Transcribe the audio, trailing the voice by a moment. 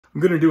I'm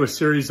going to do a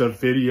series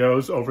of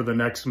videos over the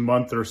next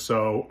month or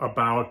so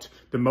about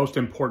the most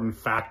important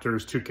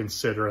factors to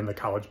consider in the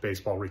college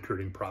baseball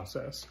recruiting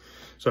process.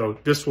 So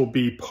this will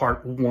be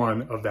part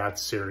one of that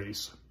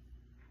series.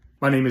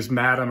 My name is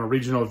Matt. I'm a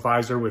regional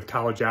advisor with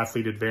College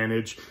Athlete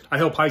Advantage. I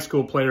help high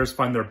school players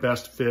find their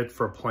best fit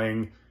for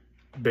playing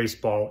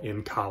baseball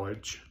in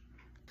college.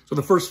 So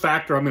the first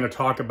factor I'm going to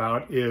talk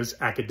about is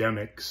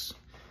academics.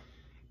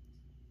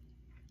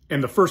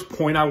 And the first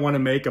point I want to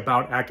make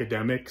about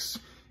academics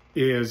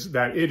is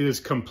that it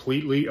is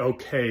completely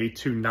okay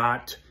to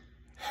not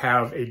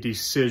have a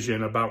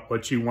decision about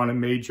what you want to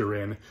major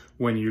in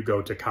when you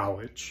go to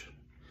college.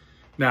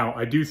 Now,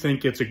 I do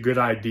think it's a good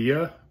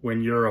idea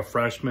when you're a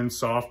freshman,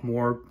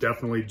 sophomore,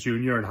 definitely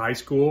junior in high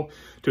school,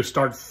 to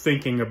start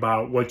thinking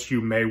about what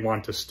you may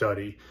want to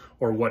study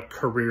or what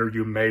career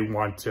you may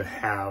want to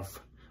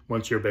have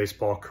once your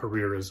baseball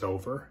career is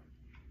over.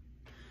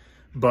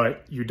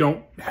 But you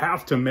don't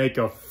have to make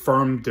a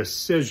firm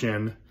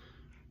decision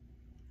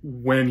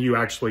when you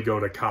actually go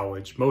to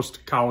college.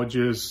 Most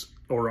colleges,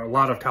 or a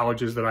lot of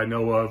colleges that I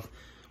know of,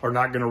 are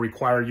not going to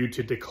require you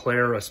to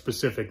declare a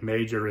specific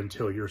major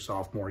until your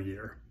sophomore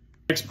year.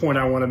 Next point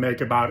I want to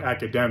make about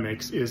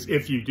academics is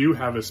if you do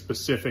have a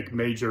specific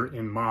major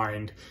in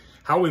mind,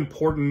 how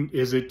important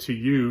is it to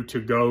you to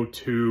go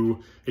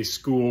to a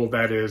school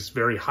that is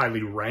very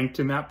highly ranked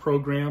in that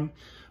program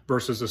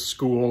versus a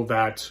school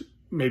that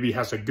maybe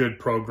has a good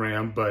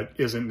program but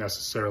isn't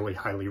necessarily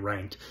highly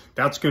ranked?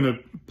 That's going to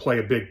play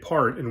a big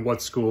part in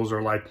what schools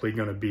are likely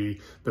going to be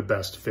the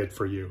best fit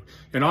for you.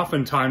 And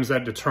oftentimes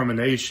that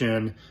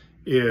determination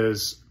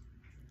is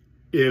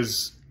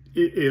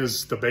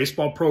the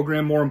baseball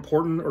program more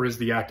important, or is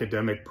the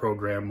academic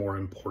program more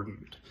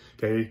important?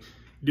 Okay.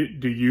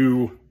 Do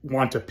you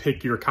want to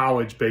pick your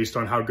college based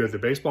on how good the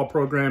baseball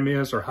program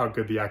is or how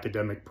good the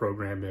academic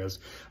program is?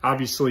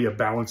 Obviously, a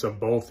balance of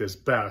both is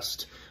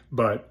best,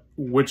 but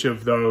which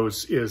of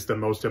those is the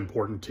most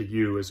important to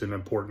you is an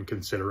important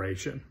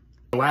consideration.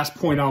 The last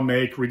point I'll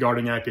make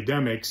regarding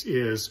academics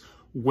is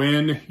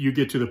when you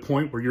get to the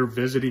point where you're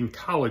visiting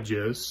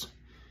colleges,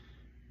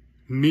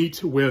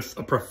 meet with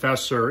a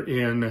professor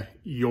in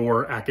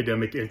your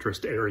academic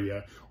interest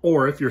area.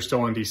 Or if you're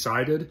still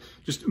undecided,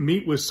 just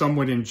meet with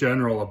someone in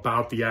general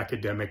about the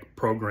academic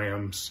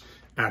programs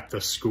at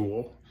the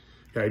school.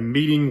 Okay,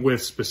 meeting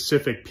with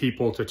specific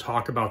people to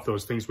talk about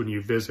those things when you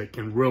visit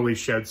can really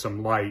shed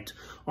some light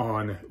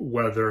on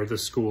whether the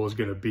school is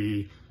going to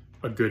be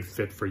a good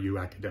fit for you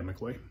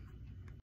academically.